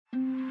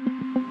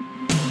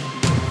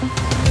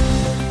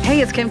Hey,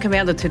 it's Kim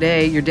Commando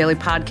Today, your daily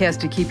podcast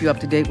to keep you up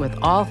to date with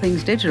all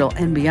things digital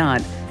and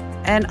beyond.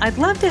 And I'd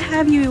love to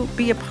have you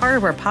be a part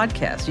of our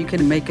podcast. You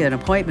can make an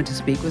appointment to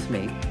speak with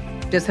me.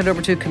 Just head over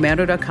to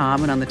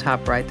commando.com, and on the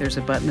top right, there's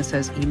a button that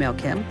says Email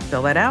Kim.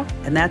 Fill that out,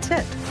 and that's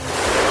it.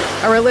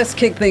 All right, let's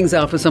kick things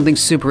off with something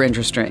super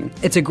interesting.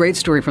 It's a great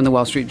story from the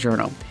Wall Street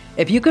Journal.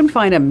 If you can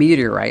find a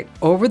meteorite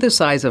over the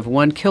size of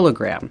 1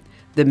 kilogram,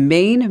 the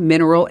Maine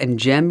Mineral and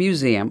Gem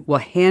Museum will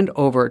hand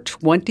over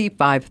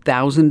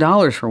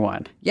 $25,000 for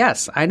one.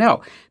 Yes, I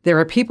know. There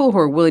are people who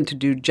are willing to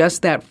do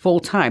just that full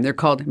time. They're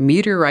called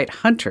meteorite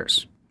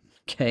hunters.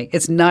 Okay,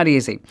 it's not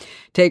easy.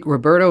 Take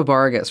Roberto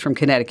Vargas from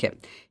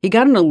Connecticut. He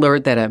got an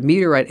alert that a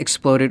meteorite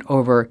exploded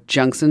over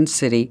Junction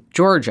City,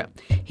 Georgia.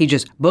 He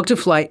just booked a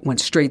flight,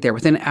 went straight there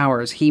within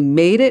hours. He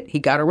made it. He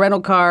got a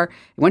rental car,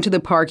 went to the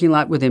parking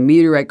lot where the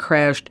meteorite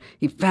crashed.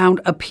 He found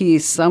a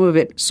piece. Some of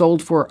it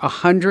sold for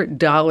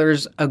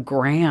 $100 a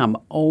gram.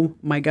 Oh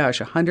my gosh,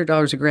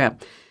 $100 a gram.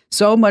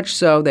 So much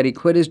so that he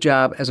quit his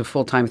job as a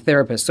full-time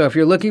therapist. So if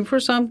you're looking for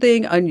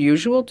something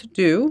unusual to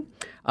do,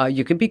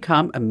 you can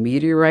become a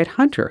meteorite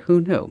hunter.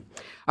 Who knew?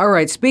 All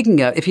right, speaking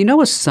of, if you know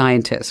a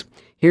scientist,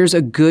 here's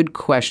a good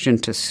question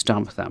to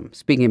stump them.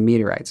 Speaking of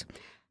meteorites,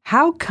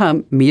 how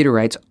come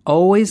meteorites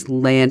always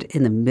land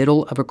in the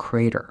middle of a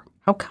crater?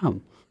 How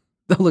come?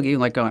 They'll look at you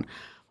like going,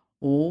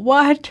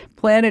 what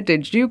planet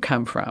did you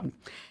come from?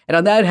 And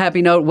on that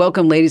happy note,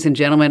 welcome, ladies and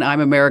gentlemen.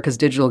 I'm America's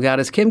digital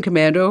goddess, Kim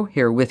Commando,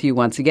 here with you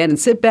once again. And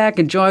sit back,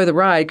 enjoy the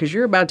ride, because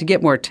you're about to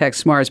get more tech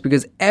smarts,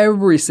 because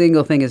every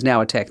single thing is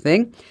now a tech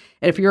thing.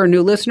 And if you're a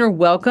new listener,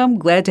 welcome.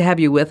 Glad to have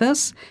you with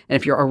us. And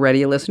if you're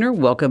already a listener,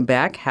 welcome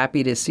back.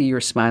 Happy to see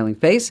your smiling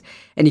face.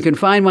 And you can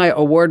find my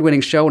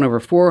award-winning show on over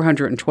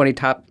 420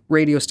 top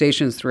radio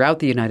stations throughout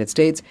the United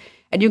States.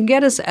 And you can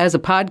get us as a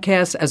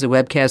podcast, as a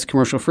webcast,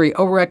 commercial-free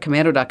over at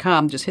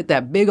commando.com. Just hit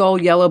that big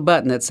old yellow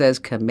button that says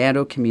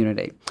Commando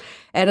Community.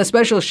 And a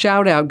special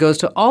shout-out goes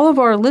to all of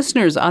our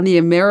listeners on the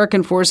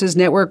American Forces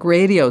Network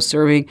Radio,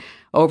 serving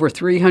over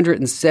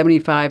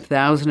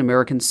 375,000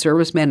 American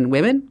servicemen and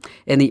women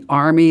in the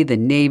Army, the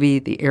Navy,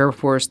 the Air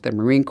Force, the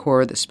Marine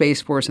Corps, the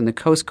Space Force, and the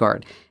Coast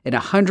Guard in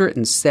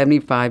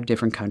 175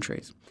 different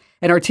countries.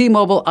 And our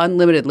T-Mobile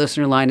Unlimited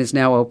listener line is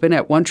now open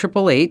at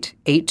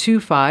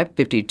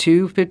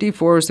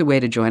 1-888-825-5254 is the way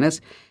to join us.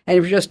 And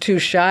if you're just too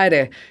shy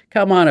to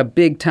come on a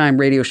big-time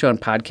radio show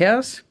and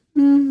podcast,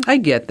 I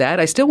get that.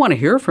 I still want to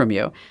hear from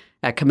you.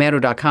 At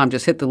commando.com,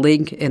 just hit the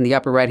link in the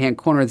upper right-hand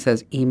corner that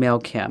says Email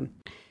Kim.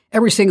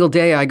 Every single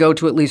day, I go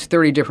to at least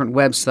 30 different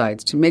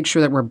websites to make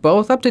sure that we're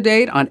both up to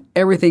date on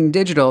everything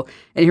digital.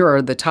 And here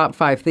are the top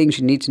 5 things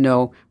you need to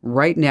know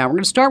right now. We're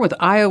going to start with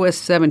iOS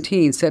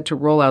 17, set to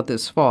roll out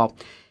this fall.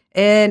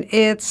 And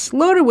it's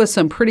loaded with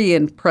some pretty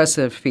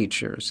impressive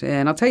features.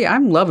 And I'll tell you,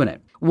 I'm loving it.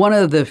 One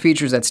of the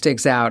features that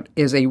sticks out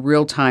is a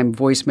real-time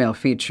voicemail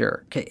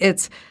feature. Okay,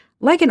 it's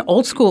like an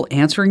old-school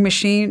answering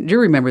machine. Do you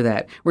remember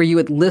that? Where you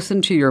would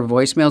listen to your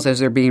voicemails as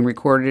they're being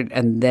recorded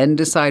and then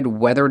decide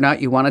whether or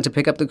not you wanted to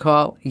pick up the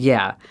call?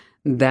 Yeah,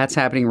 that's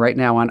happening right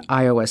now on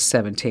iOS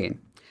 17.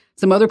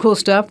 Some other cool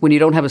stuff, when you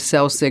don't have a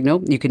cell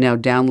signal, you can now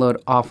download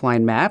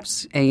offline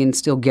maps and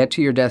still get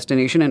to your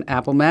destination in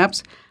Apple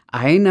Maps.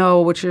 I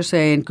know what you're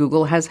saying.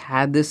 Google has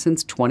had this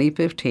since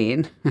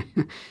 2015.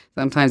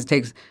 Sometimes it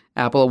takes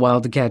Apple a while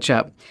to catch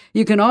up.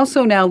 You can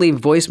also now leave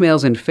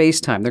voicemails in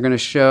FaceTime. They're going to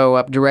show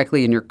up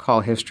directly in your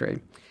call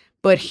history.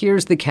 But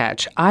here's the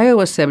catch.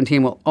 iOS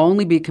 17 will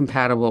only be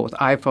compatible with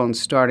iPhones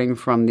starting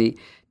from the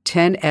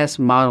 10S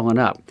model and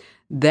up.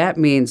 That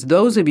means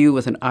those of you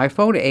with an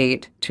iPhone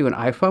 8 to an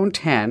iPhone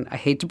 10, I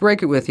hate to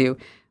break it with you,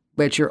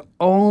 but you're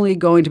only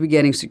going to be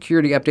getting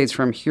security updates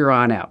from here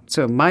on out.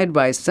 So my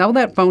advice, sell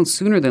that phone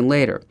sooner than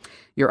later.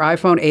 Your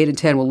iPhone 8 and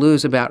 10 will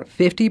lose about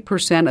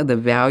 50% of the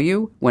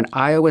value when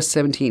iOS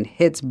 17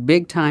 hits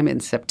big time in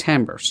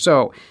September.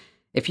 So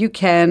if you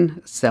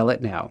can, sell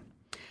it now.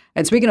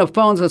 And speaking of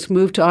phones, let's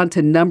move on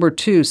to number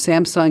 2.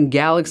 Samsung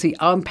Galaxy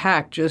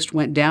Unpacked just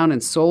went down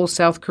in Seoul,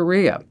 South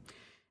Korea.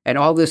 And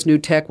all this new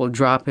tech will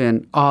drop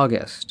in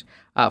August.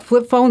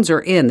 Flip phones are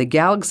in. The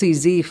Galaxy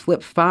Z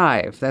Flip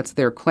 5, that's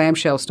their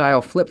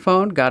clamshell-style flip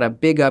phone, got a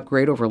big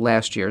upgrade over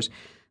last year's.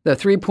 The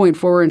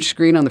 3.4-inch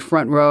screen on the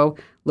front row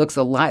looks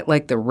a lot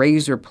like the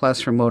Razr Plus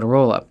from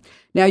Motorola.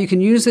 Now, you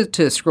can use it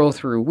to scroll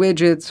through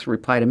widgets,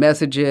 reply to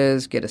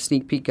messages, get a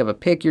sneak peek of a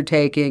pic you're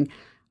taking.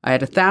 I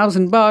had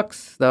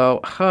 $1,000,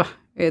 though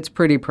it's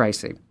pretty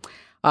pricey.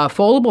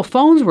 Foldable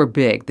phones were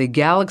big. The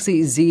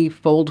Galaxy Z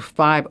Fold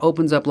 5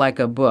 opens up like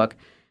a book.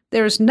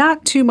 There's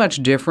not too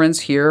much difference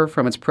here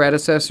from its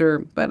predecessor,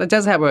 but it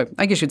does have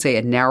I guess you'd say,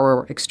 a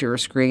narrower exterior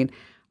screen.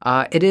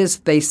 It is,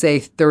 they say,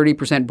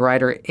 30%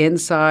 brighter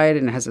inside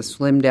and has a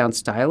slimmed-down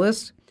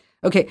stylus.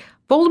 Okay,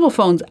 foldable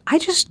phones, I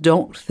just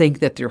don't think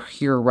that they're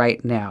here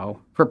right now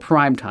for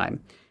prime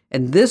time.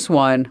 And this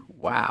one,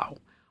 wow,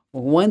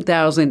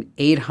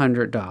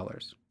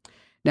 $1,800.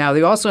 Now,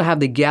 they also have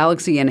the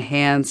Galaxy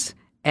Enhance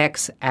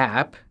X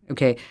app.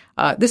 Okay,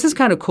 this is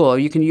kind of cool.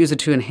 You can use it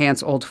to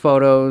enhance old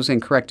photos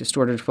and correct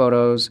distorted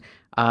photos,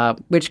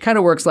 which kind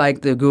of works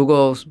like the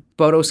Google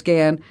photo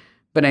scan,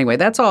 But anyway,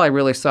 that's all I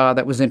really saw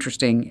that was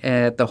interesting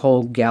at the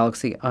whole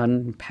Galaxy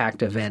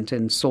Unpacked event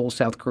in Seoul,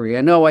 South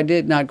Korea. No, I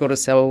did not go to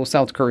Seoul,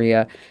 South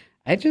Korea.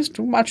 I just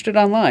watched it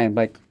online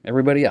like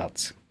everybody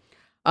else.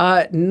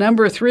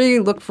 Number 3,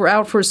 look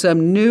out for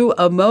some new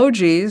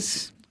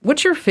emojis.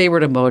 What's your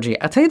favorite emoji?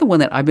 I'll tell you the one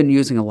that I've been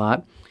using a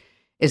lot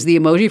is the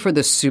emoji for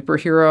the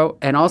superhero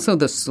and also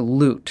the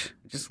salute.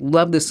 Just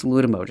love the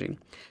salute emoji.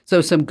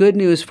 So some good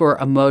news for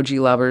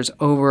emoji lovers.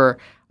 Over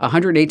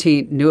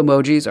 118 new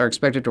emojis are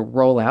expected to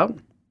roll out.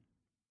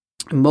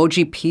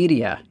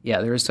 Emojipedia,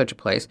 yeah, there is such a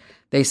place.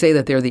 They say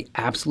that they're the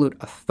absolute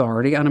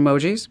authority on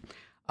emojis.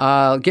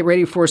 Get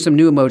ready for some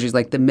new emojis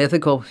like the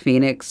mythical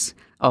phoenix,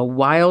 a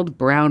wild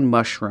brown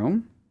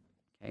mushroom.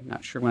 Okay,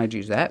 not sure when I'd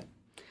use that.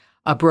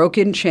 A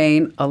broken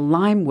chain, a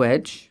lime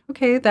wedge.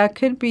 Okay, that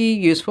could be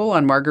useful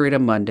on Margarita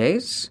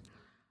Mondays.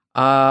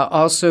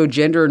 Also,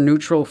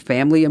 gender-neutral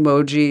family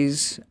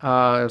emojis,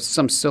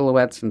 some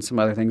silhouettes, and some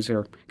other things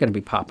are going to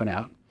be popping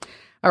out.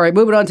 All right,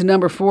 moving on to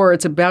number 4.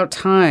 It's about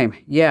time.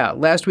 Yeah,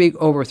 last week,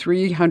 over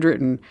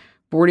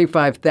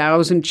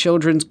 345,000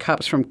 children's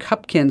cups from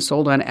Cupkin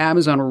sold on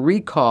Amazon were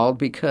recalled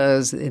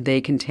because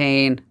they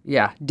contain,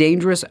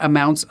 dangerous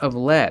amounts of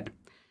lead.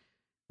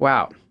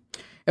 Wow.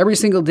 Every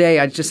single day,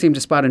 I just seem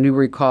to spot a new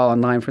recall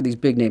online for these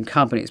big-name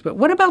companies. But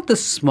what about the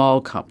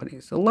small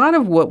companies? A lot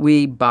of what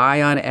we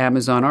buy on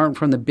Amazon aren't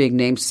from the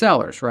big-name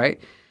sellers, right?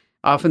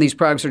 Often these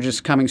products are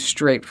just coming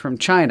straight from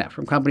China,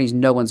 from companies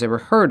no one's ever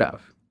heard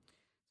of.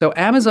 So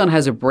Amazon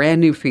has a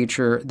brand new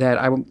feature that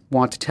I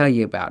want to tell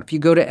you about. If you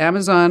go to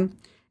Amazon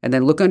and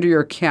then look under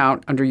your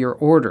account, under your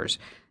orders,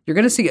 you're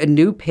going to see a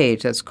new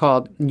page that's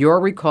called Your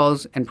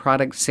Recalls and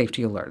Product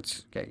Safety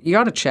Alerts. Okay, you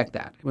ought to check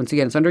that. Once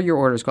again, it's under your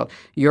orders called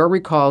Your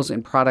Recalls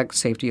and Product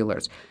Safety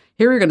Alerts.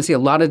 Here you're going to see a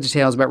lot of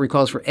details about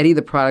recalls for any of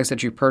the products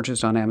that you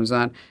purchased on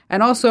Amazon.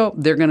 And also,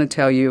 they're going to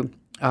tell you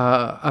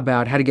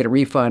about how to get a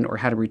refund or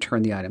how to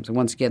return the items. And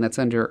once again, that's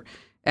under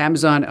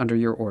Amazon, under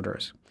your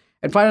orders.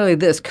 And finally,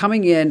 this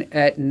coming in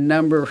at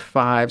number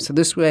 5. So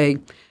this way,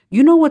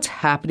 you know what's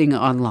happening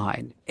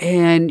online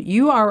and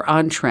you are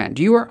on trend.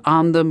 You are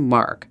on the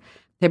mark.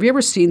 Have you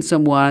ever seen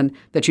someone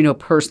that you know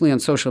personally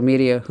on social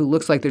media who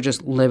looks like they're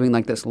just living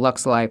like this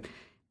luxe life?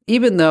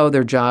 Even though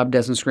their job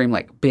doesn't scream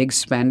like big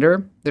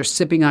spender, they're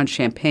sipping on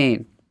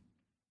champagne,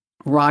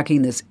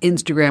 rocking this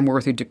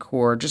Instagram-worthy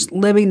decor, just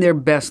living their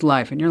best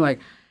life. And you're like,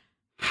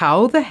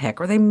 how the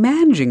heck are they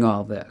managing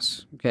all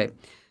this? Okay.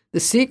 The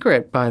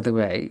secret, by the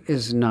way,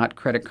 is not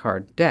credit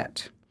card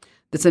debt.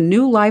 It's a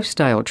new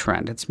lifestyle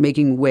trend. It's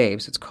making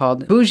waves. It's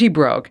called bougie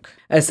broke.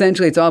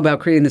 Essentially, it's all about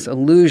creating this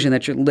illusion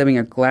that you're living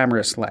a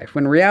glamorous life,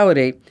 when in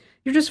reality,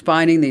 you're just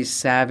finding these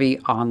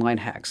savvy online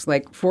hacks.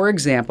 Like, for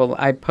example,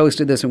 I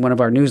posted this in one of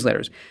our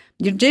newsletters.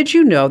 Did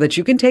you know that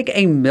you can take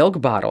a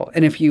milk bottle,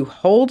 and if you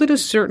hold it a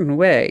certain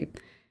way,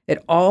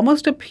 it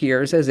almost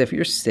appears as if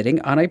you're sitting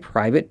on a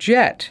private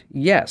jet?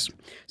 Yes.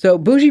 So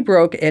bougie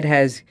broke, it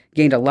has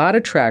gained a lot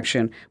of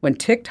traction when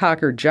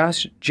TikToker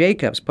Josh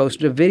Jacobs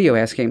posted a video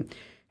asking,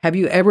 have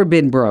you ever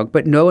been broke,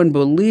 but no one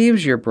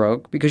believes you're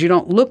broke because you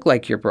don't look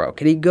like you're broke?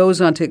 And he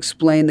goes on to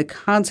explain the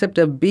concept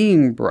of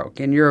being broke,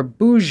 and you're a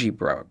bougie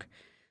broke.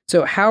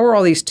 So how are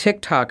all these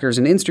TikTokers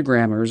and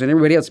Instagrammers and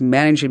everybody else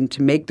managing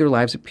to make their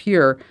lives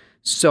appear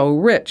so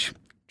rich?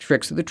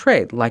 Tricks of the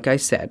trade, like I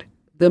said.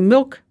 The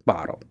milk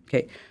bottle,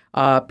 okay?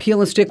 Peel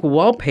and stick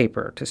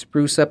wallpaper to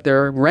spruce up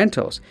their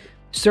rentals.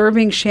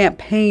 Serving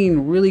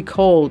champagne really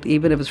cold,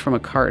 even if it's from a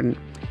carton.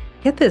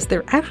 Get this,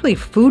 they're actually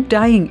food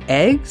dyeing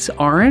eggs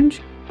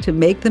orange to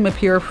make them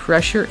appear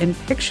fresher in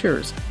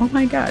pictures. Oh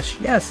my gosh,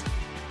 yes.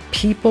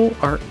 People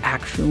are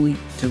actually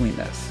doing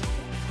this.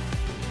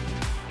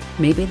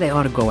 Maybe they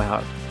ought to go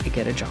out and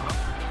get a job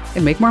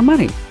and make more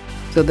money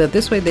so that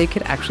this way they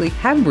could actually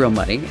have real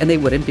money and they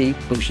wouldn't be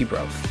bougie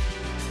broke.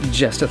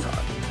 Just a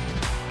thought.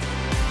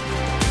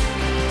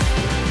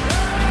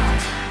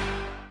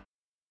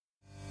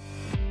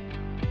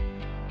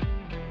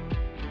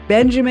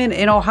 Benjamin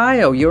in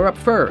Ohio, you're up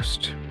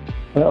first.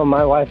 Well,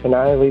 my wife and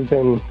I, we've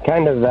been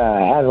kind of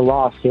at a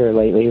loss here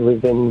lately.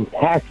 We've been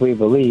hacked, we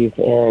believe,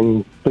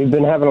 and we've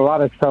been having a lot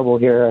of trouble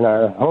here in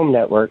our home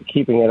network,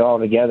 keeping it all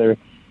together.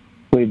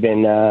 We've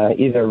been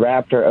either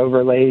wrapped or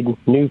overlaid.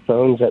 New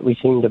phones that we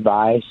seem to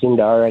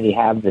already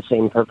have the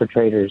same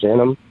perpetrators in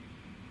them.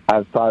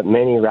 I've bought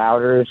many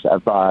routers.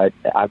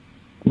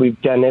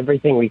 We've done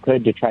everything we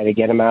could to try to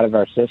get them out of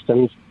our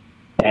systems,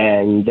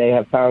 and they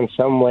have found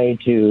some way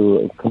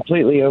to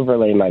completely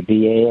overlay my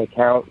VA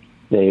account.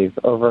 They've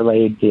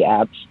overlaid the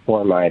apps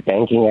for my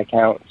banking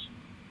accounts,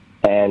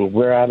 and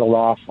we're at a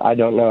loss. I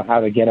don't know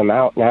how to get them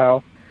out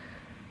now.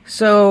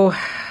 So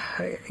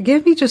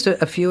give me just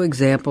a few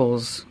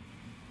examples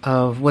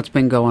of what's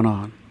been going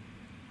on.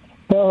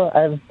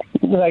 Well,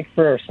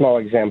 for a small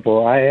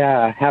example,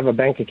 I have a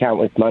bank account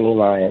with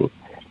MoneyLion.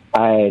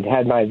 I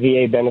had my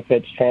VA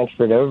benefits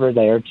transferred over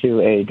there to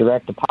a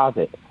direct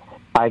deposit.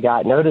 I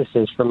got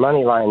notices from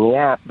MoneyLion, the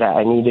app, that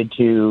I needed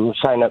to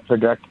sign up for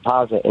direct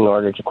deposit in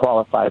order to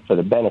qualify for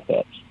the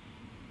benefits.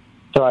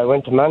 So I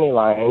went to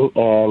MoneyLion,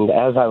 and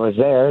as I was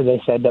there,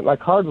 they said that my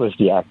card was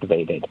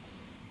deactivated.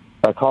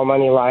 I call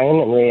Money Lion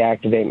and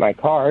reactivate my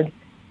card,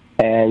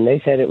 and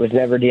they said it was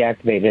never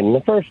deactivated in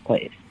the first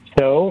place.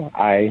 So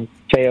I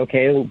say,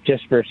 okay,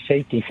 just for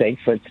safety's sake,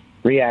 let's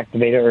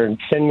reactivate it or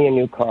send me a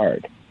new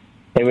card.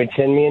 They would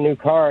send me a new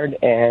card,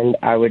 and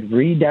I would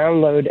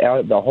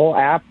re-download the whole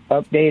app,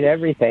 update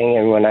everything,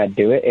 and when I'd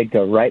do it, it'd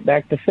go right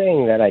back to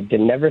saying that I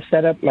did never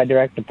set up my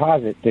direct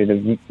deposit through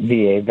the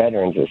VA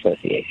Veterans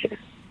Association.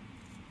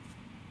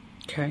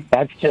 Okay.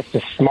 That's just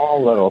a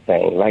small little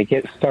thing. Like,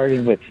 it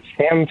started with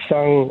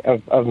Samsung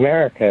of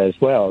America as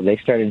well. They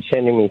started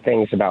sending me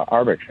things about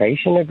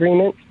arbitration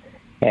agreements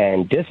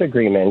and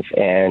disagreements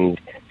and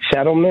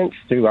settlements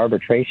through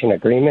arbitration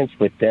agreements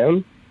with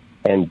them,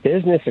 and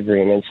business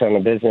agreements on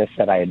a business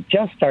that I had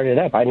just started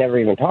up. I never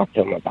even talked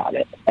to them about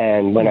it.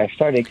 And when I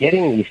started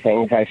getting these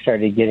things, I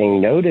started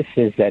getting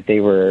notices that they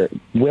were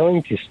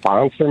willing to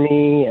sponsor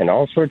me and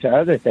all sorts of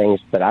other things,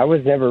 but I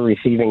was never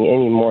receiving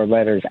any more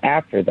letters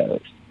after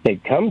those.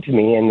 They'd come to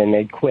me, and then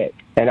they'd quit,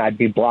 and I'd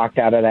be blocked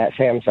out of that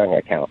Samsung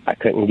account. I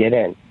couldn't get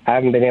in. I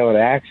haven't been able to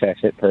access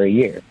it for a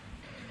year.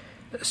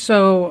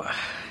 So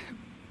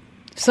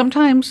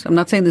sometimes, I'm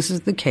not saying this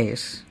is the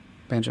case,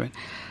 Benjamin,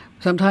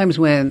 sometimes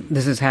when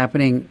this is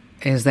happening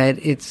is that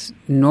it's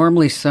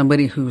normally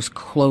somebody who's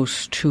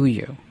close to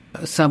you,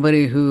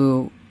 somebody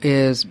who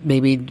is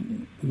maybe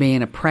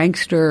being a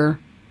prankster,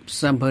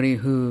 somebody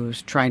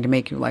who's trying to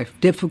make your life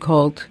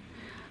difficult.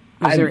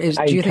 Do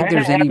you think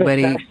there's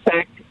anybody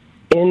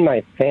in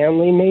my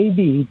family,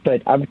 maybe,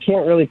 but I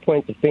can't really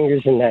point the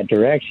fingers in that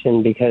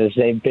direction because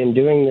they've been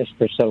doing this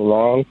for so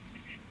long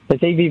that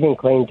they've even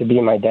claimed to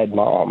be my dead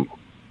mom.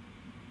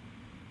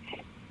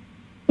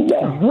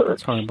 That hurts.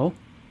 It's horrible.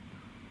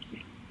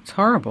 It's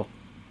horrible.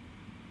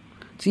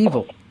 It's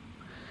evil.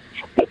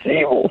 It's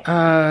evil.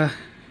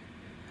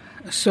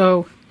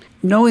 So,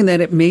 knowing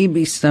that it may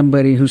be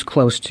somebody who's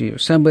close to you,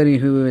 somebody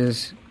who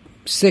is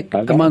sick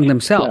among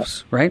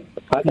themselves, right?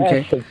 I've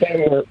asked the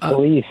family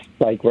police,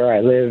 like where I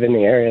live in the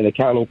area, the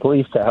county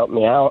police, to help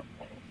me out.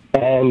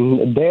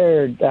 And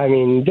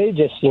they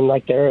just seem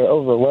like they're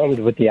overwhelmed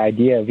with the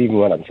idea of even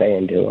what I'm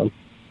saying to them.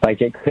 Like,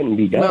 it couldn't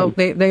be done. Well,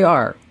 they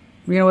are.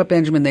 You know what,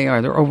 Benjamin? They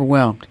are. They're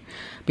overwhelmed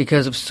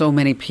because of so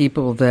many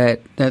people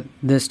that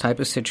this type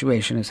of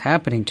situation is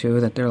happening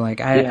to, that they're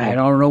like, I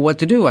don't know what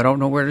to do. I don't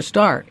know where to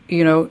start.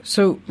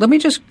 So let me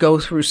just go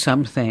through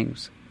some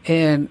things.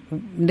 And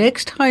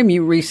next time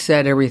you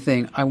reset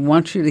everything, I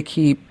want you to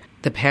keep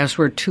the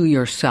password to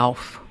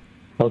yourself.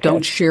 Okay.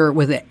 Don't share it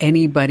with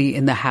anybody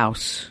in the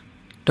house.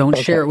 Don't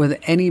share it with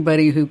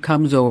anybody who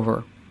comes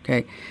over,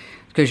 okay?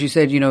 Because you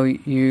said,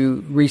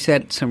 you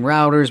reset some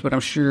routers, but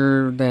I'm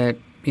sure that,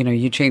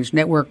 you changed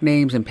network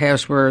names and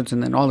passwords,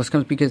 and then all this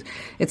comes because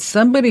it's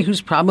somebody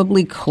who's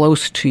probably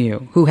close to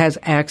you, who has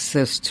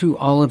access to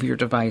all of your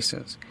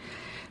devices.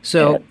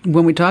 So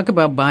when we talk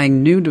about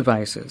buying new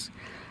devices,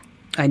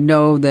 I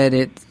know that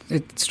it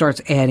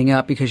starts adding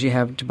up because you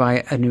have to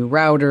buy a new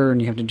router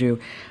and you have to do,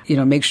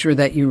 make sure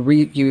that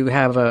you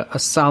have a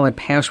solid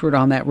password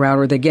on that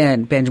router.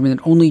 Again,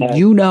 Benjamin, only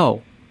you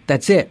know.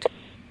 That's it.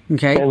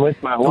 Okay? And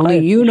with my wife, only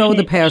you know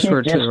the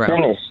password to the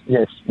router. She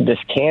just finished this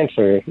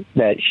cancer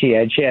that she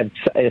had. She had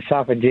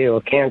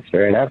esophageal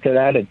cancer, and after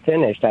that had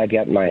finished, I'd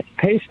got my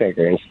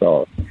pacemaker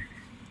installed.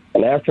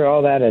 And after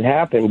all that had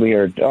happened, we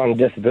are on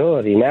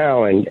disability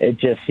now, and it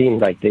just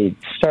seemed like they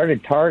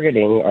started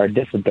targeting our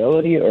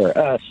disability or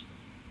us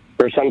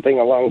for something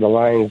along the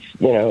lines,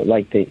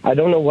 I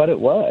don't know what it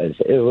was.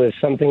 It was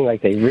something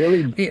like they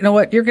really... You know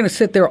what? You're going to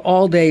sit there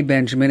all day,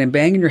 Benjamin, and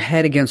banging your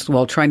head against the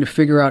wall trying to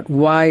figure out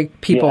why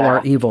people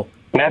are evil.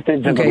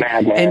 Methods of a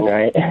madman,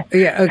 right?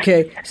 Yeah,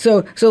 okay.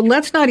 So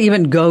let's not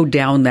even go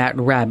down that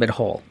rabbit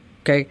hole.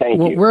 Okay.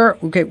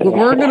 What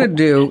we're going to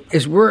do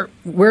is we're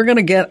going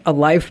to get a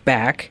life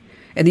back,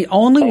 and the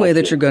only way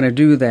that you're going to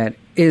do that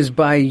is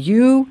by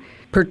you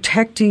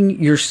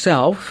protecting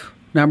yourself.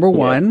 Number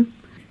one,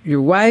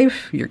 your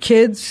wife, your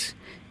kids,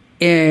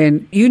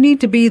 and you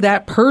need to be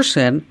that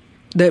person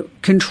that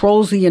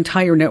controls the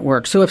entire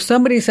network. So if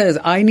somebody says,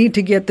 "I need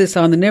to get this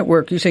on the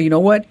network," you say, "You know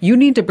what? You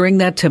need to bring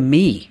that to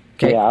me."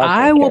 Okay,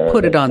 I will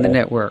put it on the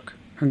network.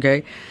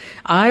 Okay,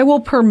 I will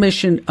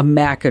permission a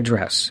MAC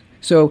address.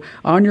 So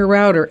on your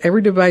router,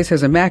 every device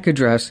has a MAC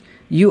address.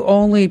 You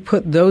only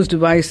put those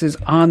devices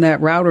on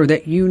that router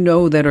that you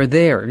know that are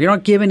there. You're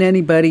not giving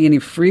anybody any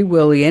free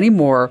willy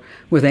anymore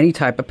with any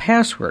type of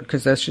password,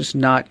 because that's just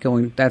not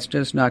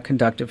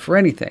conductive for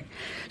anything.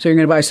 So you're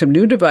going to buy some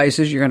new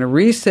devices. You're going to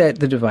reset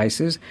the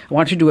devices. I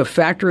want you to do a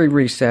factory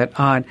reset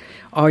on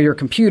all your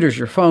computers,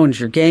 your phones,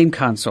 your game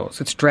consoles.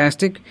 It's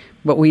drastic,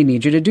 but we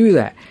need you to do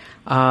that.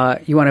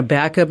 You want to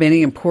back up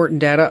any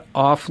important data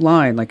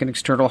offline, like an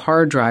external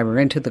hard drive or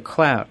into the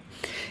cloud.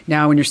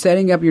 Now, when you're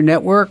setting up your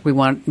network, we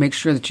want to make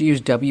sure that you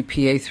use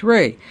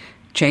WPA3.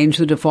 Change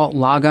the default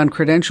logon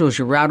credentials,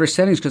 your router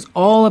settings, because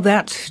all of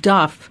that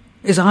stuff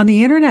is on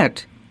the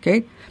internet.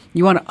 Okay?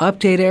 You want to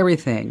update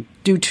everything.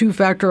 Do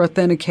two-factor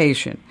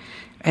authentication.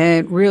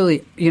 And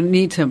really, you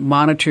need to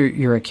monitor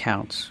your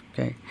accounts,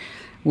 okay?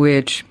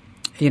 Which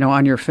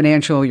on your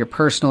financial, your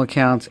personal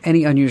accounts,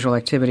 any unusual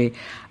activity.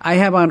 I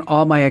have on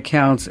all my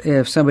accounts,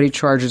 if somebody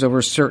charges over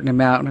a certain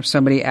amount, and if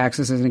somebody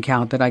accesses an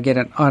account, that I get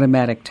an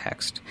automatic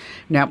text.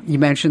 Now, you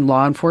mentioned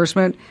law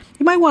enforcement.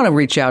 You might want to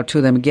reach out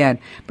to them again.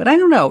 But I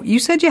don't know. You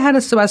said you had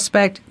a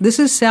suspect. This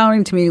is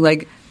sounding to me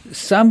like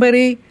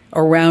somebody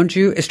around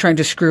you is trying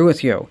to screw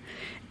with you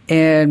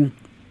and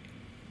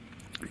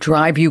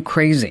drive you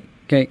crazy.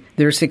 Okay,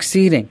 they're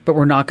succeeding, but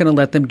we're not going to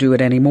let them do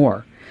it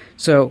anymore.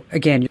 So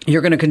again,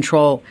 you're going to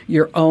control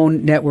your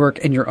own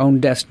network and your own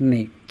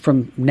destiny.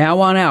 From now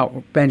on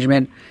out,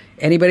 Benjamin,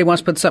 anybody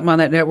wants to put something on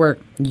that network,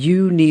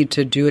 you need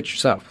to do it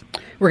yourself.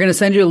 We're going to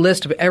send you a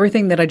list of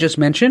everything that I just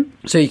mentioned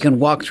so you can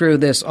walk through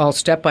this all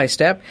step by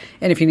step.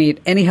 And if you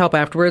need any help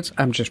afterwards,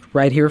 I'm just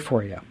right here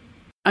for you.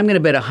 I'm going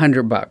to bet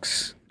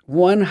 $100.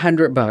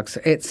 $100.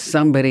 It's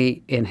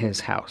somebody in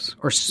his house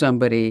or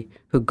somebody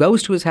who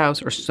goes to his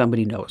house or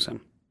somebody knows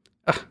him.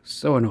 Ugh,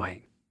 so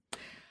annoying.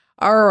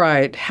 All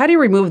right. How do you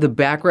remove the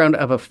background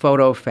of a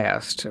photo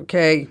fast?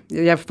 Okay.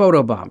 You have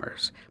photo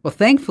bombers. Well,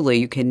 thankfully,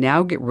 you can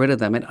now get rid of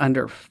them in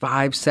under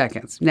 5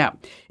 seconds. Now,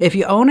 if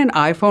you own an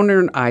iPhone or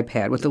an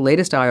iPad with the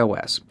latest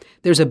iOS,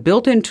 there's a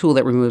built-in tool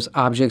that removes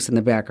objects in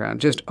the background.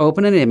 Just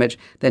open an image,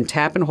 then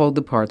tap and hold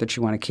the part that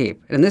you want to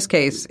keep. In this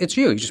case, it's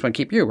you. You just want to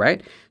keep you,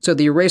 right? So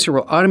the eraser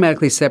will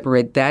automatically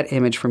separate that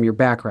image from your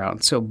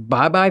background. So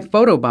bye-bye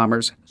photo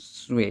bombers.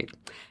 Sweet.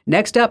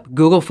 Next up,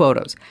 Google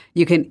Photos.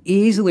 You can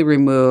easily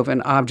remove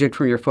an object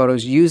from your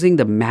photos using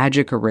the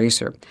magic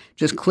eraser.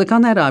 Just click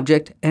on that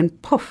object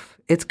and poof,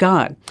 it's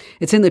gone.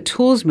 It's in the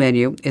Tools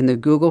menu in the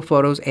Google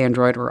Photos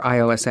Android or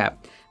iOS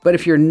app. But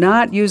if you're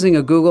not using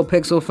a Google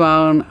Pixel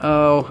phone,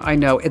 oh, I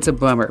know, it's a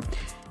bummer.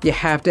 You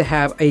have to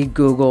have a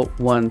Google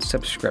One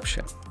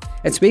subscription.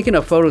 And speaking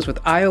of photos, with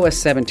iOS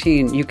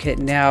 17, you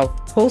can now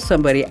pull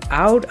somebody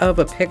out of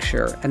a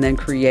picture and then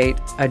create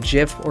a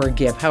GIF or a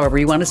GIF, however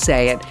you want to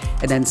say it,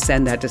 and then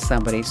send that to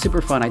somebody.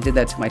 Super fun. I did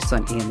that to my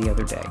son Ian the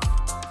other day.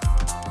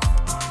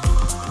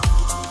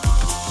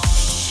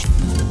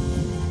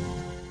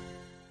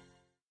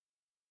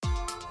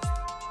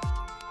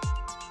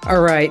 All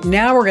right,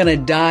 now we're going to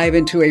dive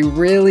into a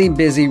really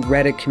busy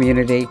Reddit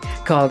community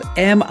called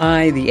Am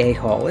I the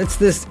A-Hole? It's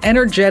this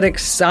energetic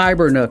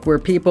cyber nook where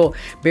people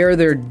bare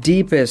their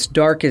deepest,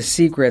 darkest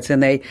secrets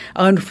and they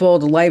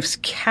unfold life's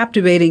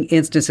captivating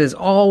instances,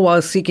 all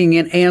while seeking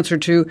an answer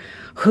to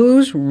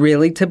who's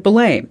really to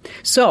blame.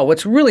 So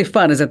what's really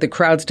fun is that the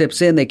crowd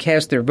steps in, they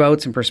cast their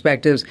votes and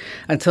perspectives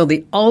until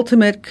the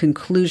ultimate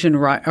conclusion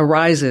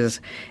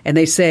arises, and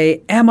they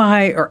say, am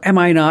I or am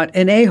I not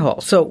an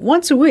a-hole? So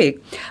once a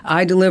week,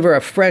 I deliver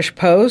a fresh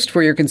post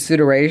for your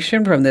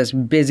consideration from this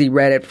busy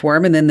Reddit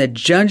forum, and then the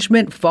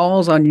judgment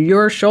falls on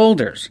your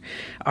shoulders.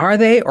 Are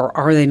they or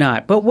are they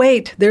not? But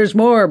wait, there's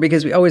more,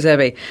 because we always have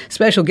a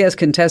special guest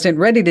contestant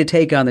ready to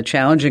take on the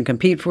challenge and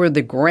compete for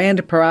the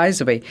grand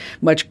prize of a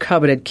much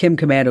coveted Kim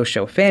Komando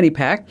Show fanny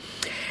pack.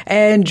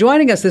 And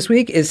joining us this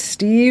week is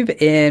Steve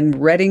in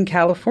Redding,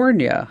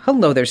 California.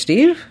 Hello there,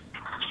 Steve.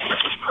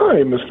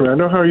 Hi, Ms.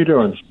 Komando. How are you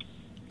doing?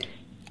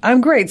 I'm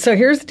great. So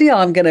here's the deal.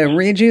 I'm going to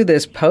read you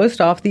this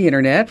post off the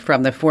internet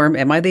from the forum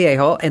Am I the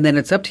A-Hole? And then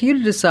it's up to you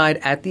to decide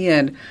at the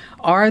end,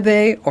 are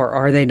they or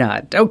are they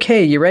not?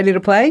 Okay, you ready to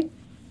play?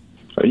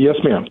 Yes,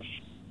 ma'am.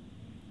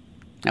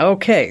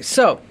 Okay,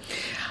 so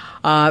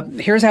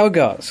here's how it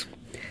goes.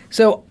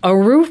 So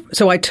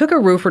I took a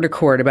roofer to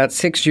court about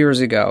 6 years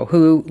ago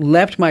who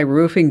left my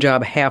roofing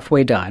job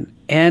halfway done,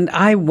 and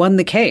I won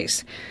the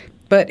case.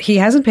 But he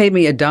hasn't paid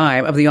me a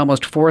dime of the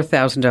almost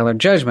 $4,000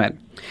 judgment.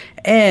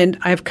 And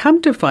I've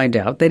come to find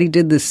out that he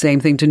did the same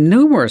thing to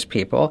numerous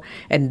people,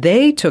 and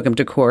they took him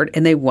to court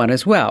and they won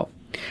as well.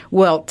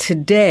 Well,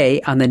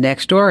 today on the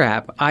Nextdoor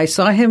app, I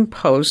saw him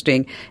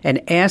posting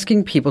and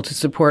asking people to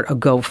support a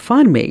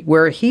GoFundMe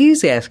where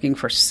he's asking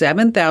for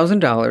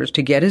 $7,000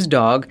 to get his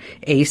dog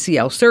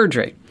ACL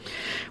surgery.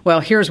 Well,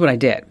 here's what I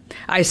did.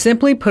 I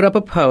simply put up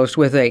a post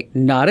with a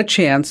not a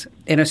chance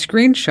and a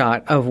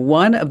screenshot of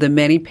one of the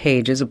many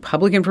pages of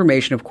public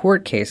information of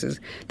court cases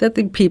that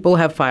the people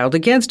have filed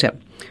against him.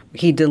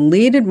 He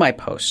deleted my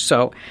post,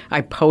 so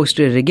I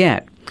posted it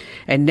again.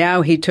 And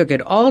now he took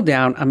it all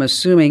down, I'm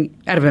assuming,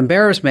 out of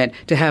embarrassment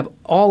to have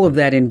all of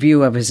that in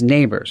view of his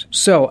neighbors.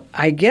 So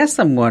I guess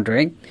I'm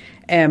wondering,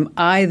 am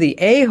I the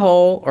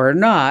a-hole or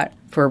not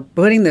for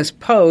putting this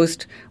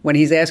post when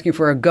he's asking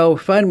for a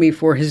GoFundMe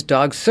for his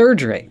dog's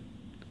surgery?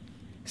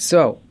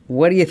 So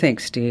what do you think,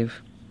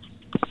 Steve?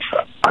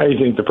 I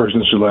think the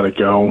person should let it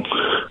go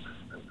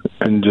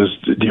and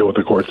just deal with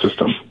the court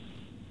system.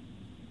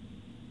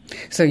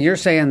 So you're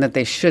saying that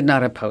they should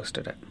not have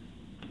posted it?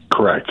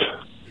 Correct.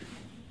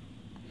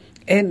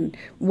 And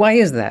why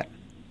is that?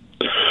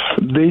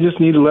 They just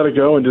need to let it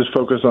go and just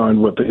focus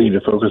on what they need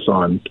to focus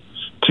on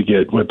to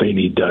get what they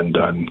need done.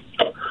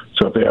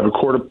 So if they have a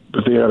court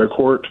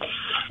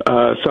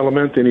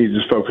settlement, they need to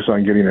just focus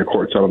on getting a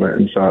court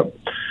settlement and stop,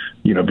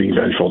 being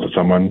vengeful to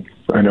someone.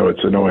 I know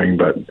it's annoying,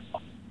 but.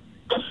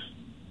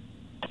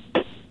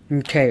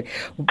 Okay.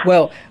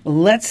 Well,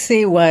 let's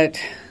see what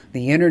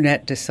the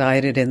internet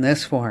decided in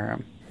this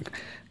forum.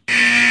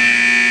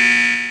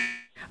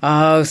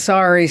 Oh,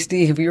 sorry,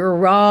 Steve, you're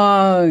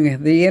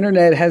wrong. The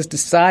internet has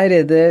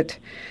decided that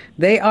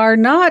they are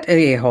not an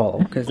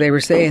a-hole, because they were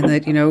saying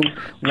that,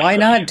 why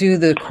not do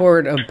the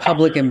court of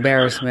public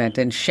embarrassment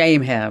and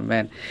shame him?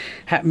 And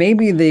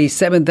maybe the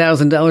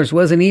 $7,000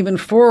 wasn't even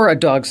for a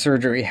dog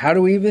surgery. How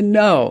do we even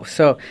know?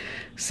 So,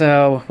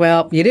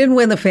 well, you didn't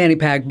win the fanny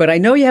pack, but I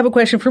know you have a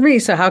question for me,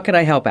 so how can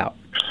I help out?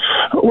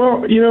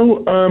 Well,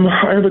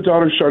 I have a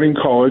daughter starting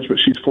college, but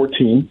she's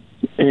 14,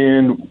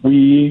 and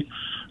we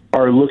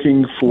are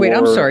looking for... Wait,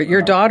 I'm sorry.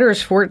 Your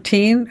daughter's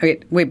 14?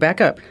 Wait,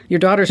 back up. Your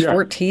daughter's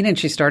 14 and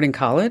she's starting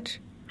college?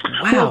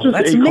 Wow, well,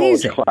 that's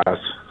amazing.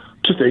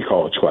 Just a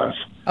college class.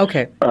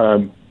 Okay.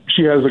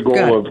 She has a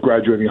goal of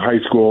graduating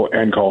high school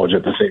and college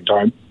at the same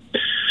time.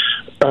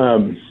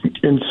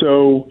 And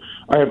so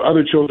I have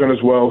other children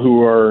as well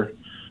who are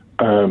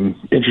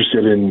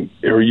interested in,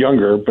 or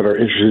younger, but are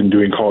interested in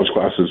doing college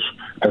classes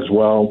as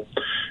well.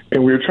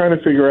 And we were trying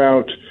to figure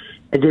out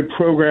a good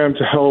program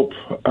to help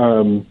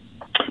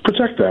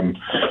protect them.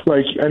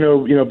 Like, I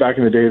know, back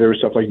in the day there was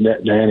stuff like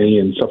Net Nanny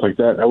and stuff like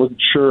that. I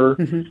wasn't sure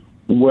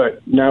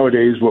what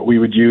we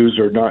would use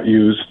or not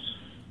use.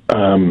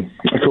 A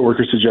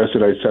coworker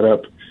suggested I set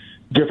up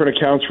different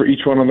accounts for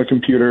each one on the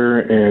computer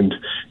and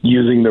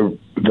using the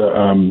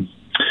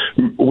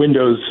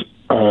Windows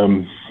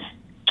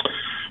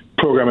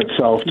program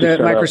itself. The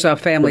Microsoft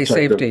Family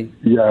Safety.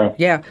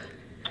 Yeah.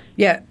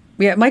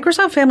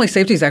 Microsoft Family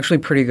Safety is actually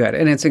pretty good,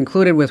 and it's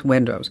included with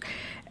Windows.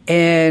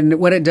 And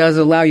what it does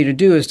allow you to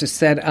do is to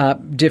set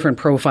up different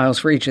profiles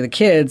for each of the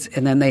kids,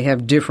 and then they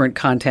have different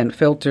content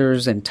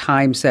filters and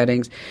time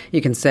settings. You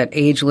can set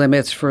age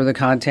limits for the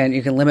content.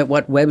 You can limit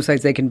what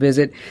websites they can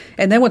visit.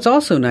 And then what's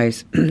also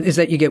nice is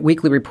that you get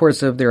weekly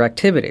reports of their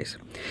activities.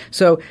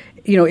 So,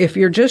 if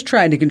you're just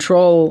trying to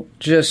control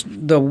just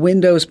the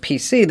Windows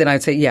PC, then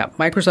I'd say,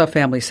 Microsoft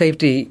Family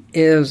Safety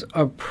is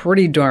a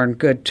pretty darn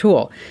good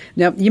tool.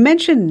 Now, you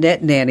mentioned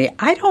Net Nanny.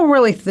 I don't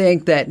really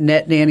think that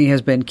Net Nanny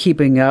has been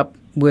keeping up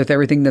with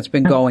everything that's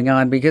been going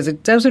on, because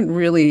it doesn't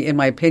really, in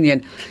my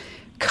opinion,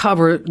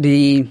 cover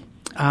the,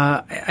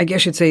 I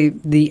guess you'd say,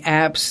 the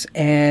apps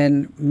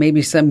and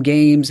maybe some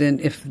games,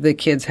 and if the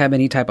kids have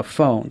any type of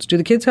phones. Do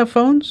the kids have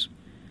phones?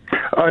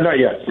 Not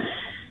yet.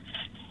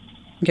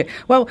 Okay.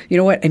 Well, you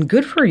know what? And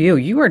good for you.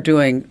 You are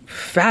doing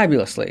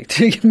fabulously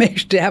to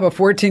make to have a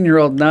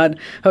 14-year-old not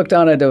hooked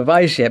on a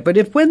device yet. But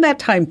when that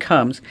time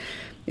comes,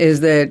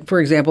 is that,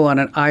 for example, on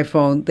an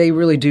iPhone, they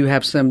really do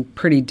have some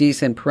pretty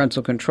decent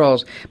parental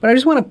controls. But I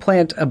just want to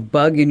plant a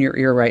bug in your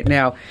ear right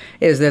now,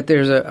 is that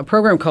there's a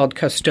program called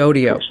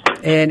Custodio,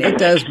 and it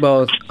does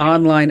both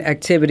online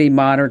activity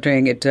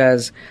monitoring. It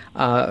does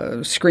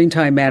screen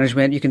time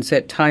management. You can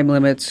set time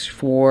limits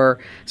for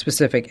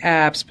specific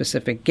apps,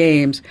 specific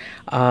games.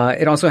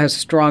 It also has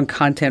strong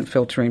content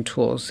filtering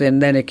tools,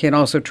 and then it can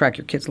also track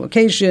your kid's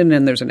location,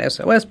 and there's an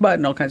SOS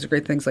button, all kinds of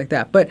great things like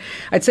that. But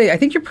I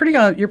think you're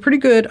pretty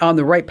good on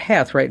the right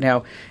path right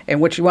now. And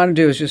what you want to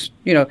do is just,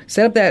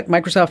 set up that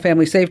Microsoft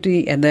Family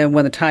Safety, and then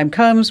when the time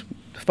comes,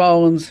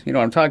 phones, you know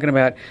what I'm talking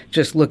about,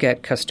 just look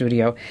at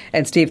Custodio.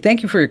 And Steve,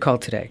 thank you for your call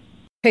today.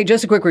 Hey,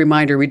 just a quick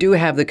reminder, we do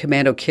have the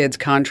Commando Kids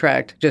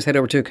contract. Just head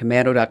over to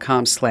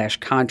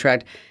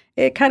commando.com/contract.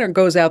 It kind of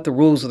goes out the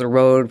rules of the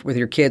road with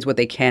your kids, what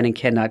they can and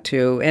cannot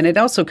do. And it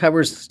also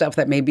covers stuff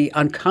that may be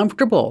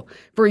uncomfortable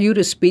for you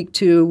to speak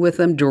to with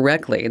them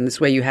directly. And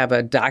this way you have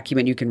a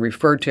document you can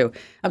refer to.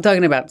 I'm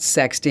talking about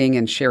sexting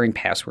and sharing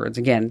passwords.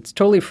 Again, it's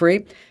totally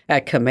free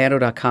at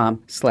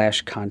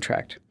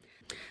commando.com/contract.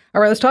 All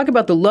right, let's talk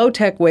about the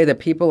low-tech way that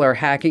people are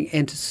hacking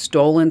into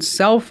stolen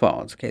cell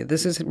phones. Okay,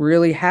 this is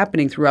really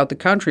happening throughout the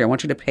country. I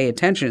want you to pay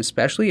attention,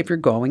 especially if you're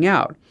going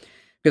out,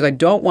 because I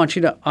don't want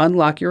you to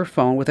unlock your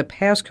phone with a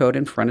passcode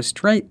in front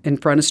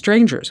of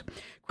strangers.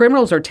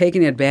 Criminals are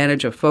taking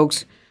advantage of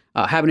folks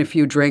having a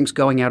few drinks,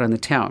 going out in the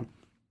town.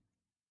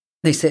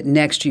 They sit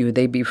next to you,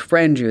 they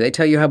befriend you, they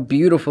tell you how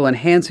beautiful and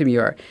handsome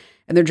you are,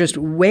 and they're just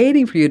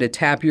waiting for you to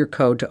tap your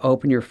code to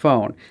open your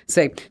phone.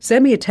 Say,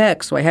 send me a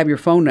text so I have your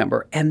phone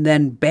number, and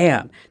then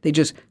bam, they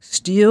just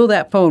steal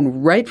that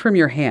phone right from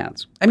your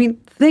hands. I mean,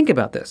 think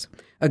about this.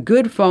 A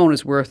good phone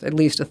is worth at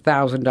least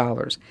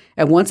 $1,000.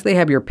 And once they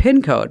have your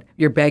PIN code,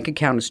 your bank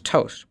account is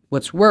toast.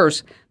 What's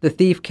worse, the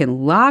thief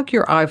can lock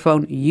your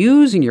iPhone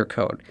using your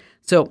code.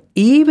 So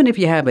even if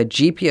you have a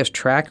GPS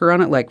tracker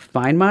on it like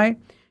Find My,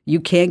 you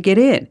can't get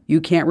in.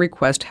 You can't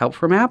request help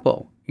from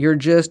Apple. You're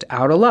just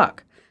out of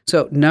luck.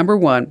 So number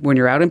one, when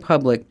you're out in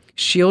public,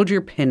 shield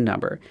your PIN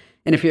number.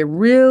 And if you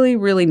really,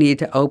 really need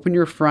to open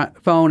your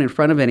phone in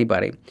front of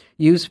anybody,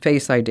 use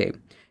Face ID.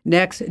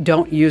 Next,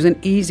 don't use an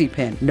easy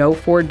PIN. No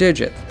 4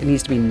 digits. It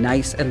needs to be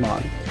nice and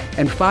long.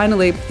 And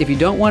finally, if you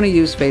don't want to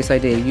use Face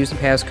ID, use a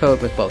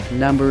passcode with both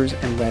numbers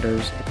and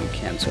letters if you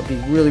can. So be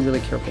really,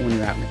 really careful when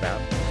you're out and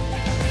about.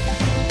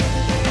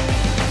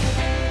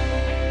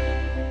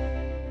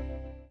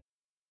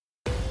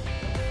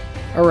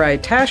 All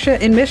right, Tasha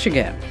in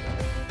Michigan.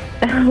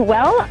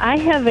 Well, I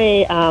have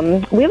we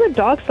have a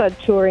dog sled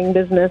touring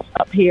business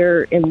up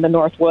here in the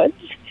North Woods.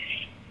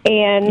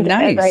 And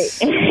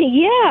nice.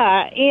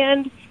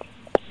 and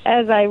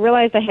as I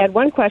realized I had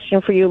one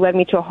question for you, led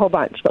me to a whole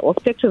bunch, but we'll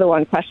stick to the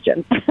one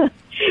question.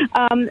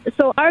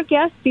 So our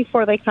guests,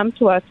 before they come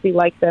to us, we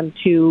like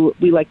to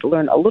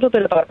learn a little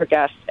bit about our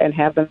guests and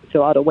have them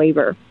fill out a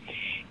waiver.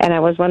 And I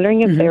was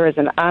wondering if there is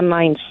an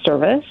online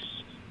service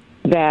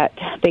that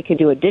they could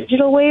do a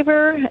digital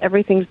waiver.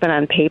 Everything's been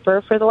on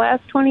paper for the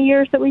last 20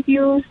 years that we've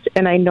used,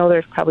 and I know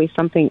there's probably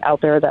something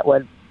out there that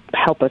would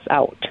help us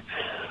out.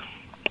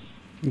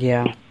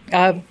 Yeah.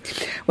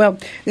 Well,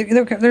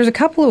 there's a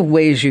couple of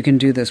ways you can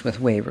do this with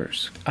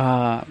waivers.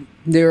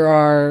 There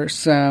are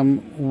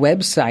some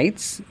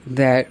websites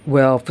that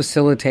will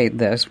facilitate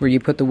this, where you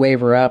put the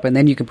waiver up, and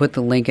then you can put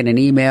the link in an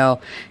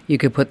email. You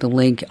could put the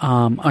link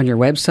on your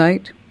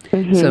website.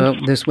 Mm-hmm. So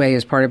this way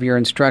is part of your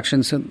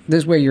instructions. So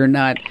this way you're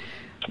not,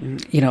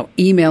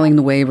 emailing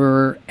the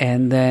waiver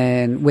and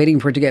then waiting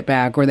for it to get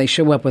back, or they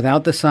show up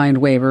without the signed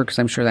waiver, because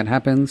I'm sure that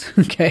happens.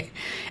 Okay.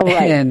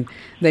 Right. And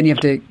then you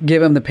have to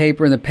give them the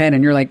paper and the pen,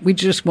 and you're like, we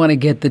just want to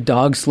get the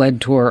dog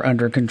sled tour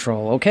under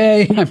control.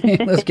 Okay. I mean,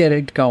 let's get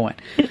it going.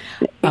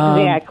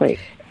 Exactly.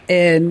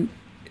 And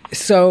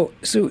so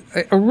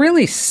a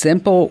really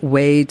simple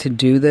way to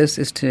do this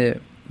is to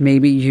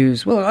maybe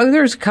use,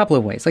 there's a couple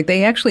of ways. Like,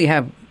 they actually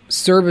have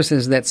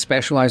services that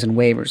specialize in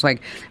waivers,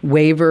 like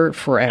Waiver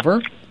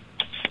Forever.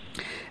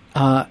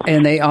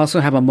 And they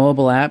also have a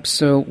mobile app.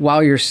 So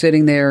while you're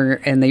sitting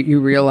there and you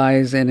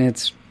realize, and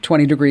it's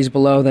 20 degrees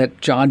below, that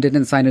John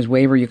didn't sign his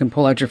waiver, you can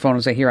pull out your phone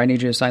and say, here, I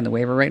need you to sign the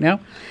waiver right now.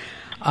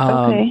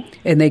 Okay.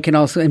 And they can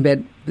also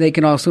embed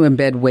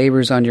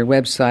waivers on your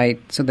website,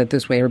 so that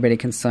this way everybody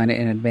can sign it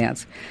in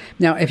advance.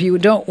 Now, if you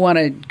don't want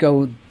to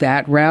go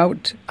that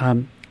route,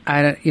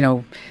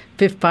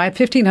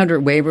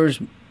 1,500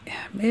 waivers,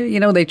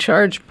 they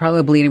charge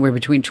probably anywhere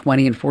between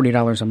 $20 and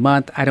 $40 a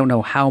month. I don't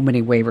know how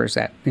many waivers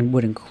that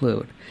would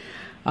include,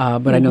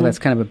 but I know that's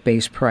kind of a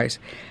base price.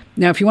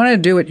 Now, if you want to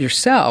do it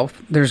yourself,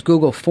 there's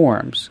Google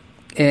Forms,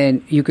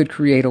 and you could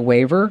create a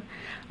waiver.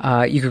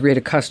 You could create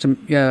a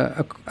custom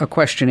a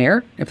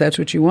questionnaire if that's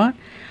what you want.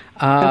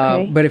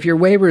 But if your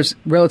waiver is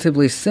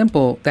relatively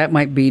simple, that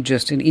might be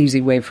just an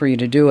easy way for you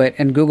to do it.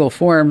 And Google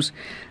Forms,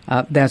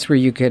 that's where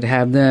you could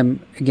have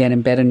them,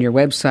 again, embed in your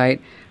website.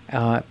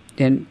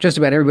 And just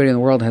about everybody in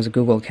the world has a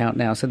Google account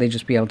now, so they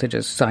just be able to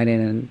just sign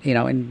in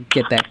and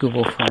get that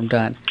Google form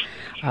done.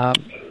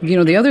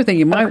 The other thing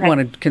you might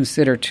want to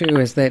consider too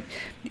is that,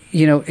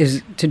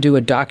 is to do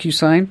a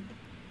DocuSign.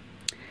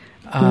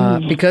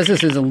 Because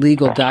this is a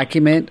legal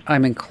document,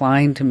 I'm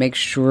inclined to make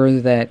sure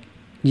that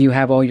you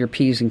have all your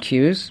P's and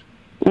Q's.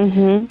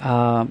 Mm-hmm.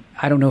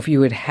 I don't know if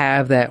you would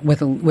have that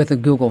with a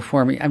Google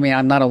form. I mean,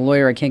 I'm not a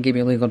lawyer. I can't give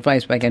you legal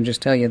advice, but I can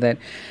just tell you that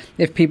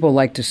if people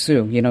like to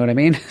sue, you know what I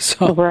mean?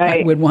 So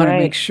I would want to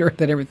make sure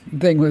that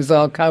everything was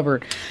all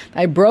covered.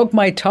 I broke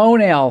my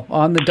toenail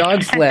on the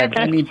dog sled.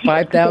 I need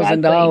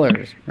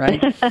 $5,000,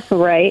 right?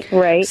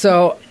 Right.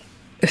 So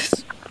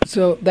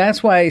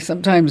that's why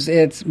sometimes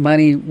it's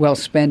money well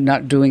spent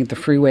not doing it the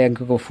freeway on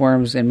Google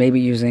Forms, and maybe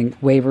using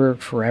Waiver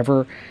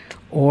Forever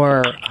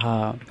or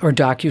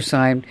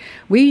DocuSign.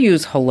 We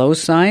use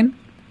HelloSign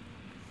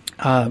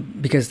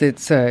because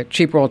it's a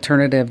cheaper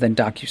alternative than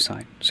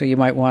DocuSign. So you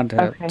might want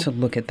to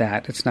look at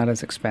that. It's not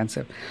as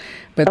expensive.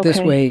 But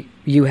this way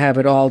you have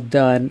it all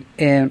done.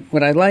 And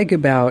what I like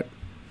about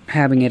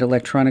having it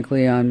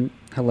electronically on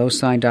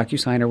HelloSign,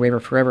 DocuSign, or Waiver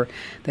Forever,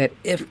 that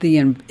if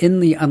in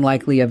the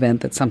unlikely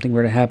event that something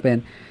were to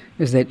happen,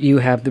 is that you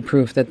have the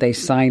proof that they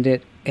signed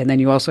it, and then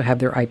you also have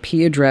their IP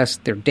address,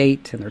 their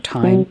date, and their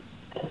time.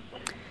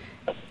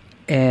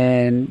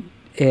 And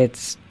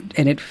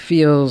it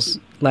feels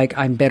like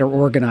I'm better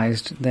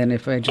organized than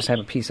if I just have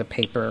a piece of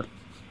paper.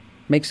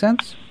 Make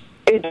sense?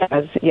 It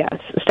does, yes.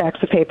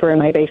 Stacks of paper in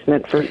my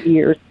basement for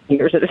years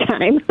at a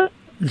time.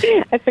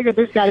 I figured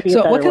there's got to be a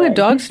better what kind way. of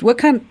dogs?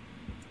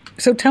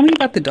 So tell me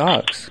about the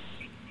dogs.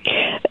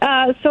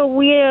 So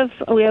we have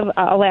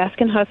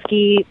Alaskan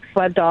Husky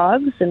sled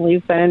dogs, and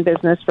we've been in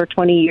business for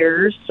 20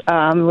 years,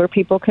 where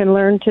people can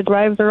learn to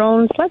drive their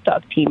own sled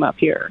dog team up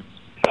here.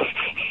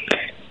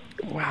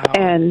 Wow.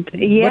 And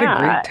what a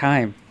great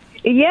time.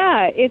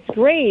 Yeah, it's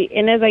great.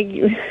 And as I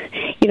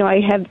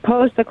had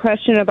posed the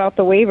question about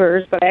the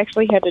waivers, but I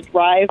actually had to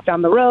drive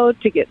down the road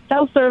to get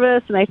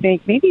self-service, and I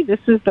think maybe this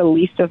is the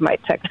least of my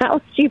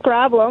technology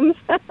problems.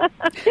 But,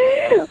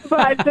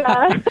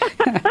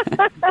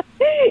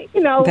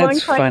 one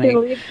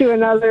question leads to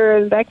another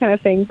and that kind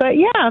of thing. But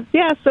yeah,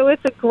 so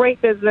it's a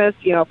great business.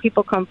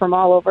 People come from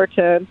all over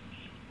to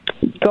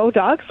go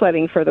dog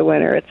sledding for the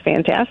winter. It's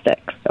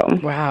fantastic. So.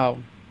 Wow.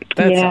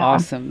 That's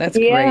awesome. That's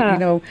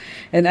great.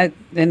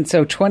 And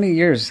so 20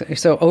 years,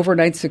 so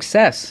overnight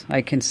success.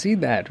 I can see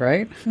that,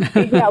 right?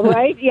 Yeah,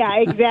 right? Yeah,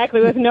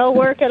 exactly. With no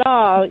work at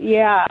all.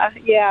 Yeah.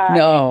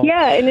 No.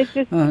 Yeah, and it's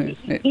just, and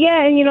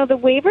the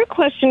waiver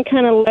question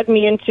kind of led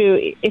me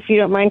into, if you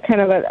don't mind,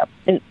 kind of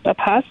a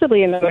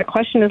possibly another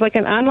question, is like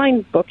an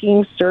online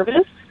booking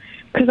service.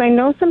 Because I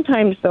know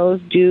sometimes those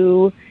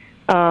do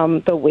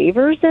the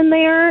waivers in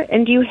there.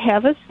 And do you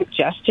have a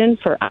suggestion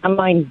for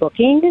online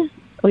booking?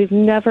 We've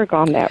never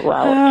gone that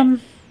route.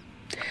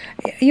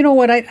 You know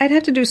what? I'd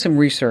have to do some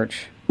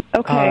research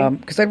Okay.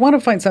 Because I'd want to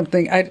find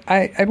something.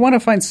 I'd want to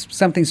find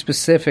something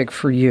specific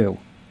for you.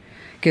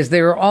 Because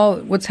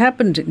what's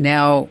happened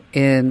now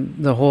in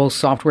the whole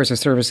software as a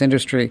service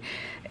industry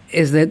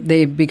is that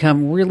they've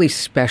become really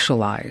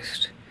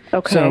specialized.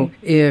 Okay. So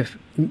if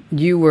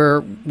you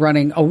were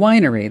running a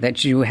winery,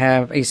 that you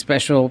have a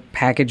special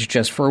package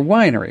just for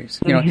wineries.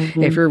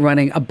 If you're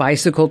running a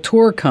bicycle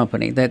tour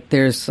company, that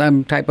there's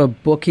some type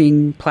of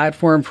booking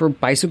platform for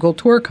bicycle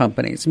tour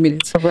companies. I mean,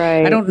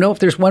 Right. I don't know if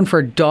there's one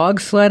for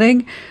dog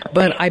sledding,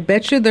 but I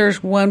bet you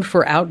there's one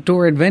for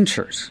outdoor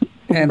adventures.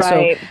 And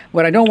Right. so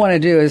what I don't want to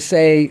do is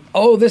say,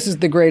 oh, this is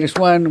the greatest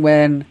one,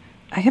 when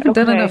I haven't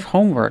done Okay. enough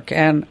homework.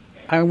 And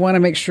I want to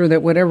make sure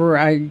that whatever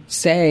I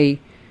say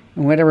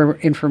and whatever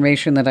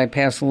information that I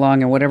pass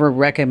along and whatever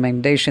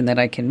recommendation that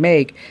I can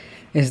make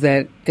is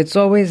that it's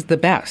always the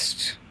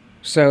best.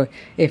 So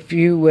if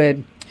you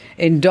would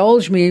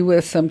indulge me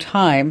with some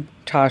time,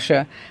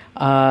 Tasha,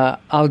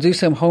 I'll do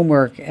some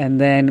homework,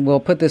 and then we'll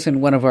put this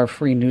in one of our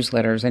free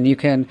newsletters. And you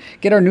can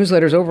get our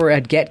newsletters over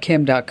at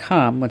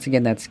getkim.com. Once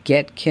again, that's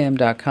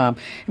getkim.com.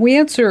 And we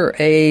answer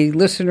a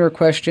listener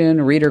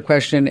question, a reader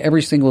question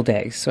every single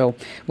day. So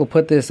we'll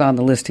put this on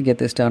the list to get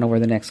this done over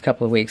the next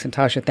couple of weeks. And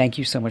Tasha, thank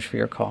you so much for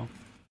your call.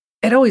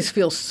 It always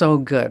feels so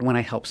good when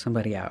I help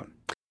somebody out.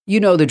 You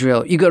know the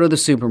drill. You go to the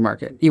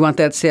supermarket. You want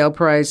that sale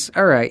price?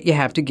 All right, you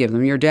have to give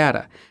them your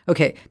data.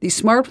 Okay,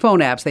 these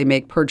smartphone apps, they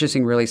make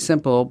purchasing really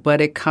simple, but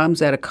it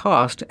comes at a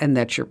cost, and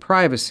that's your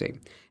privacy.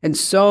 And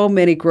so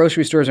many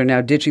grocery stores are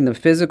now ditching the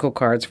physical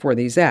cards for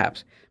these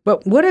apps.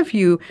 But what if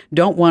you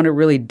don't want to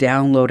really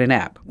download an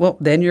app? Well,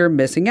 then you're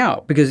missing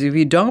out, because if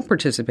you don't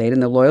participate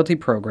in the loyalty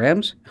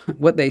programs,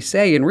 what they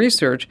say in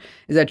research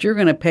is that you're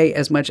going to pay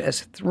as much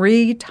as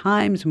 3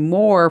 times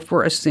more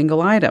for a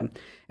single item.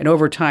 And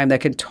over time,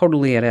 that can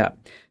totally add up.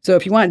 So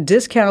if you want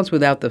discounts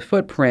without the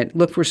footprint,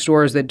 look for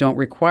stores that don't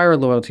require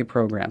loyalty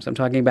programs. I'm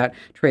talking about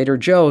Trader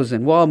Joe's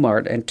and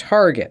Walmart and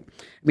Target.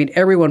 I mean,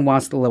 everyone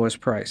wants the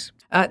lowest price.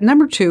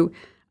 Number 2,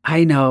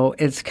 I know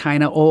it's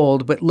kind of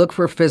old, but look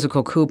for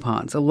physical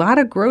coupons. A lot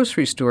of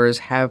grocery stores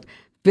have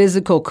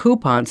physical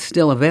coupons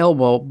still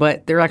available,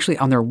 but they're actually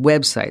on their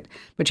website.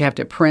 But you have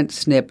to print,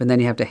 snip, and then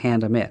you have to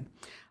hand them in.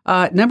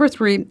 Number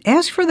 3,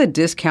 ask for the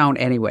discount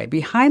anyway.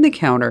 Behind the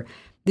counter,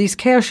 these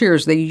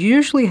cashiers, they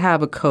usually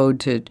have a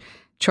code to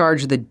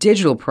charge the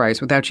digital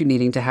price without you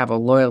needing to have a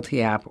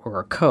loyalty app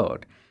or a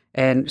code.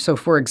 And so,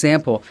 for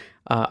example,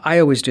 I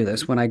always do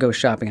this when I go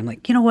shopping. I'm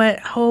like, you know what?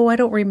 Oh, I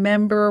don't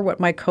remember what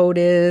my code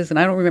is, and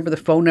I don't remember the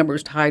phone number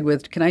it's tied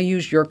with. Can I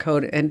use your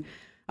code? And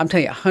I'm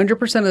telling you,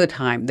 100% of the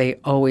time, they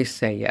always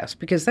say yes,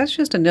 because that's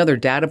just another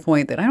data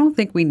point that I don't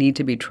think we need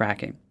to be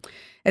tracking.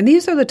 And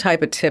these are the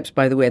type of tips,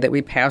 by the way, that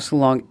we pass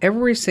along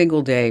every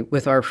single day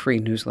with our free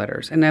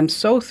newsletters. And I'm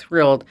so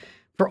thrilled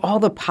for all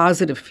the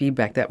positive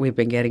feedback that we've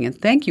been getting. And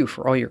thank you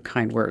for all your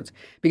kind words.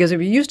 Because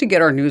if you used to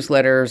get our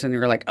newsletters and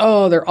you're like,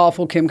 oh, they're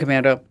awful, Kim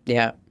Komando.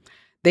 Yeah,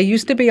 they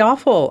used to be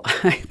awful.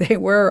 They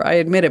were, I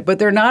admit it. But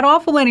they're not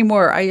awful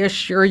anymore. I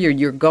assure you,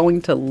 you're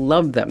going to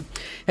love them.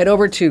 Head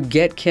over to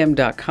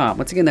getkim.com.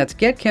 Once again, that's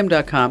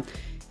getkim.com.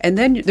 And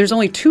then there's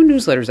only 2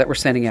 newsletters that we're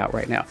sending out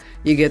right now.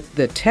 You get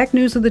the tech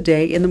news of the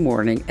day in the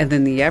morning, and then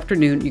in the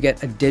afternoon, you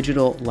get a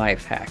digital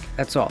life hack.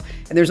 That's all.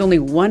 And there's only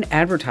one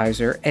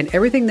advertiser, and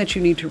everything that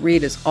you need to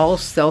read is all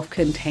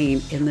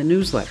self-contained in the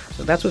newsletter.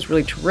 So that's what's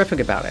really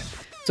terrific about it.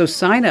 So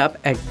sign up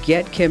at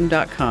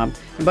getkim.com.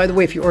 And by the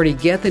way, if you already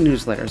get the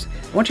newsletters,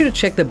 I want you to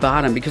check the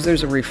bottom, because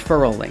there's a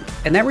referral link.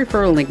 And that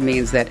referral link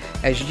means that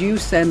as you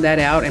send that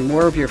out and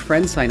more of your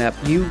friends sign up,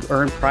 you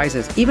earn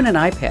prizes, even an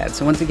iPad.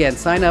 So once again,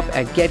 sign up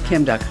at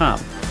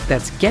getkim.com.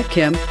 That's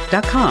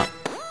getkim.com.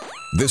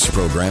 This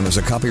program is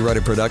a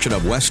copyrighted production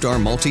of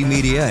Westar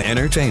Multimedia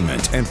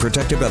Entertainment and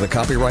protected by the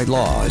copyright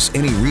laws.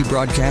 Any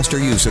rebroadcast or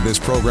use of this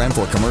program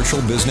for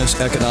commercial, business,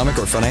 economic,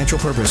 or financial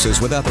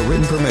purposes without the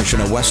written permission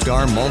of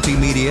Westar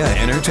Multimedia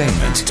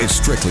Entertainment is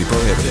strictly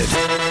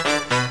prohibited.